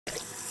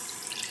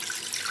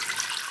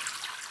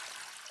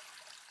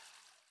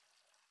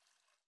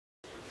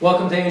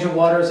Welcome to Angel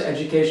Water's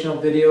Educational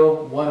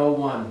Video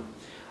 101.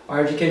 Our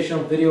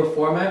educational video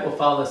format will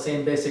follow the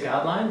same basic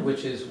outline,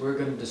 which is we're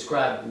going to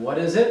describe what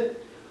is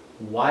it,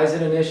 why is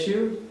it an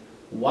issue,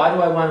 why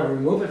do I want to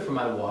remove it from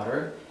my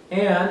water,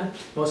 and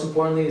most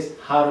importantly is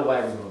how do I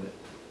remove it.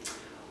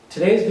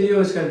 Today's video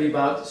is going to be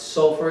about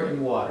sulfur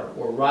in water,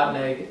 or rotten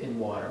egg in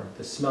water,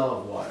 the smell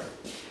of water.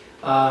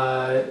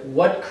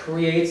 What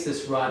creates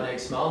this rotten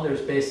egg smell?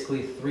 There's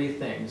basically three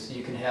things.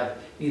 You can have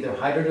either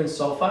hydrogen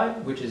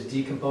sulfide, which is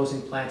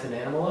decomposing plant and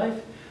animal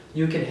life.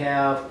 You can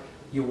have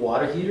your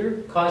water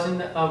heater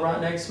causing a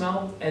rotten egg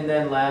smell. And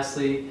then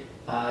lastly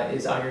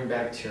is iron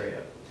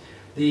bacteria.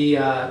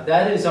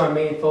 That is our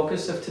main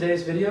focus of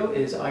today's video,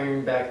 is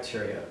iron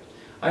bacteria.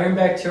 Iron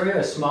bacteria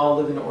are small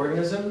living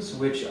organisms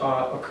which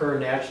occur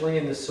naturally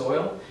in the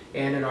soil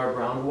and in our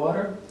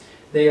groundwater.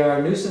 They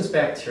are nuisance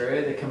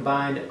bacteria that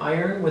combine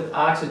iron with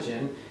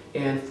oxygen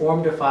and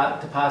form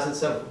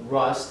deposits of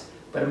rust,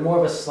 but more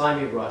of a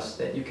slimy rust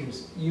that you can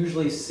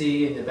usually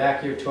see in the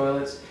back of your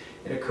toilets.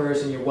 It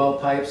occurs in your well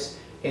pipes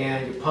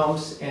and your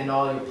pumps and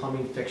all your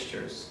plumbing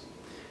fixtures.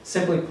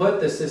 Simply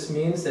put, this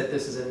means that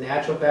this is a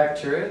natural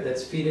bacteria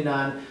that's feeding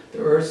on the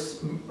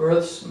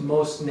Earth's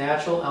most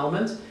natural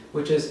element,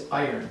 which is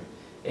iron.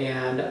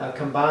 And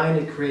combined,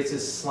 it creates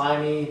this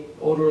slimy,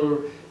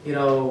 odor,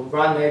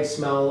 rotten egg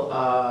smell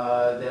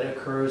that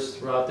occurs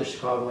throughout the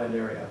Chicagoland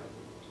area.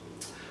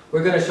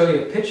 We're going to show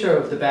you a picture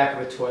of the back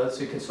of a toilet so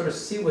you can sort of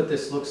see what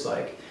this looks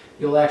like.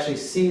 You'll actually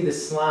see the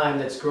slime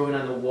that's growing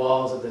on the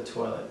walls of the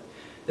toilet.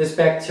 This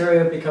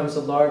bacteria becomes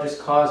the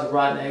largest cause of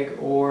rotten egg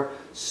or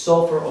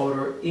sulfur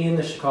odor in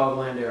the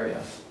Chicagoland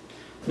area.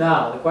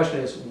 Now, the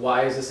question is,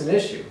 why is this an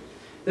issue?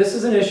 This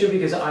is an issue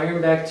because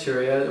iron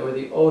bacteria, or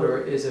the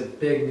odor, is a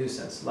big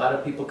nuisance. A lot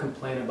of people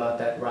complain about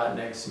that rotten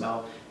egg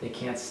smell. They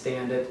can't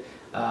stand it.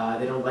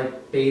 They don't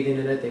like bathing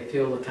in it. They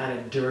feel kind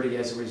of dirty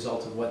as a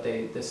result of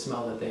the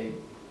smell that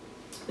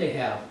they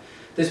have.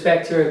 This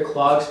bacteria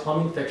clogs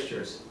plumbing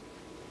fixtures.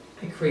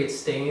 It creates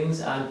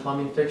stains on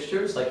plumbing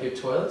fixtures, like your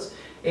toilets,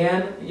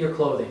 and your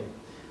clothing.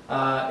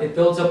 It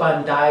builds up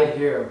on dyed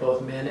hair,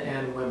 both men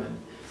and women.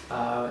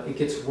 It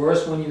gets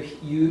worse when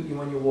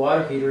your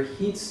water heater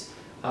heats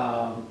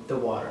the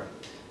water.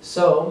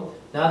 So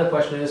now the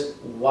question is,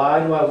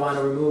 why do I want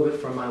to remove it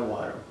from my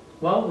water?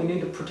 Well, we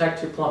need to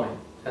protect your plumbing.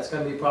 That's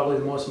going to be probably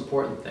the most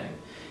important thing.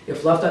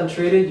 If left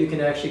untreated, you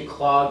can actually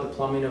clog the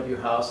plumbing of your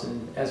house,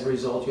 and as a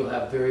result you'll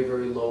have very,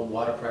 very low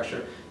water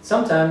pressure.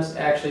 Sometimes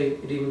actually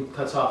it even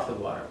cuts off the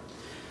water.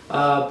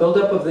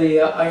 Buildup of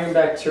the iron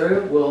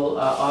bacteria will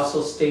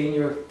also stain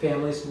your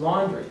family's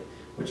laundry,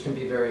 which can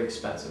be very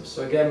expensive.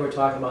 So again, we're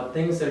talking about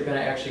things that are going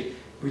to actually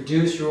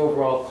reduce your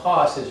overall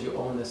cost as you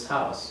own this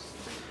house.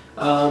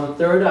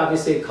 Third,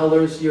 obviously,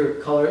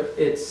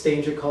 it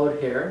stains your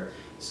colored hair,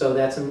 so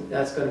that's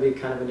going to be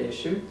kind of an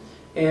issue.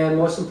 And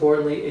most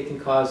importantly, it can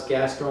cause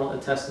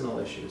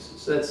gastrointestinal issues.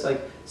 So that's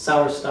like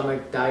sour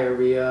stomach,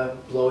 diarrhea,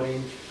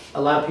 bloating.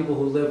 A lot of people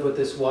who live with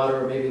this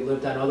water, or maybe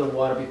lived on other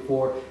water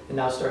before and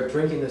now start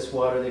drinking this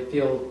water, they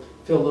feel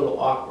a little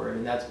awkward,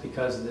 and that's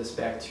because of this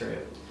bacteria.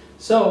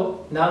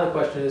 So now the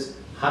question is,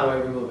 how do I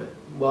remove it?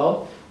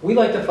 Well, we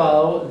like to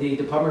follow the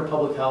Department of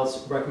Public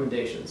Health's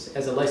recommendations.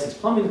 As a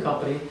licensed plumbing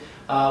company,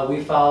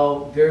 we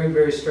follow very,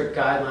 very strict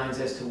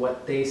guidelines as to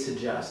what they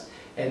suggest.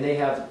 And they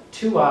have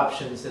two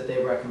options that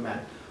they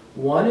recommend.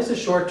 One is a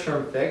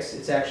short-term fix.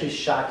 It's actually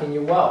shocking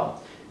your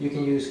well. You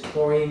can use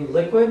chlorine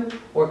liquid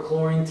or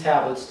chlorine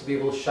tablets to be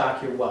able to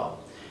shock your well.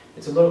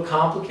 It's a little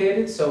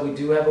complicated, so we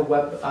do have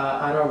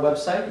on our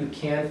website, you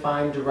can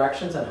find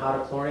directions on how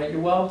to chlorinate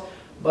your well.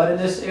 But in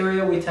this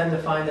area, we tend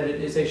to find that it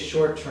is a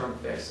short-term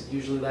fix. It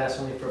usually lasts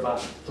only for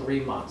about 3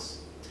 months.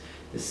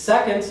 The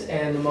second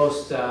and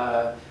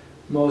the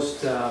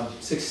most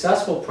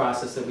successful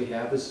process that we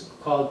have is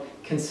called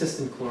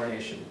consistent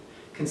chlorination.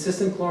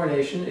 Consistent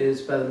chlorination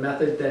is by the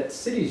method that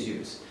cities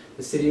use.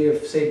 The city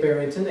of, say,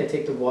 Barrington, they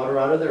take the water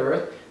out of the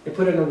earth, they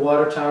put it in a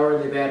water tower,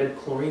 and they've added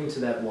chlorine to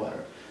that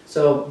water.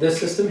 So this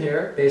system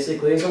here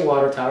basically is a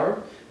water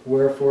tower,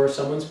 where for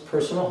someone's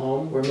personal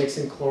home, we're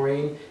mixing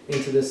chlorine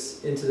into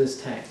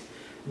this tank.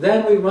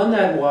 Then we run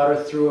that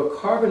water through a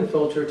carbon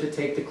filter to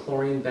take the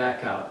chlorine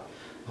back out.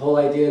 The whole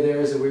idea there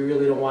is that we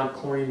really don't want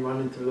chlorine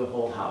running through the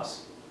whole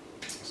house.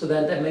 So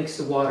that makes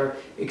the water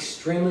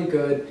extremely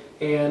good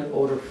and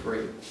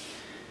odor-free.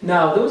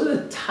 Now, those are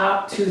the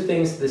top two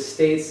things the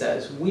state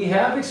says. We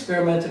have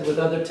experimented with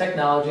other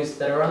technologies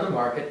that are on the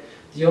market.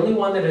 The only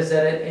one that has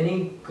had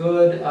any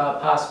good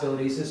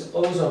possibilities is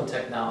ozone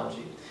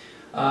technology.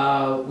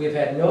 We've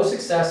had no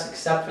success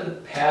except for the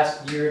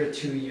past year to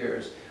 2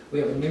 years. We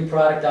have a new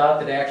product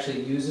out that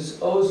actually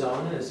uses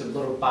ozone. There's a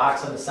little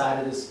box on the side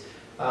of this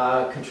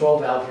control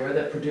valve here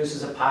that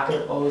produces a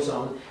pocket of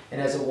ozone, and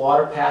as the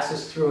water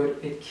passes through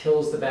it, it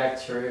kills the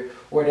bacteria,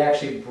 or it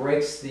actually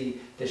breaks the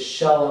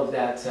shell of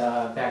that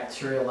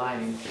bacteria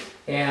lining.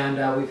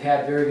 And we've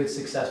had very good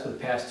success for the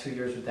past 2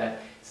 years with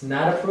that. It's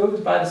not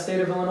approved by the state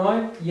of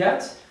Illinois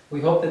yet.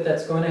 We hope that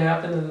that's going to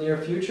happen in the near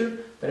future,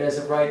 but as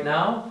of right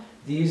now,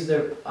 these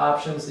are the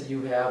options that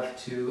you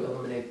have to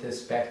eliminate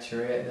this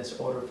bacteria and this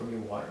odor from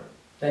your water.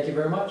 Thank you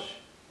very much.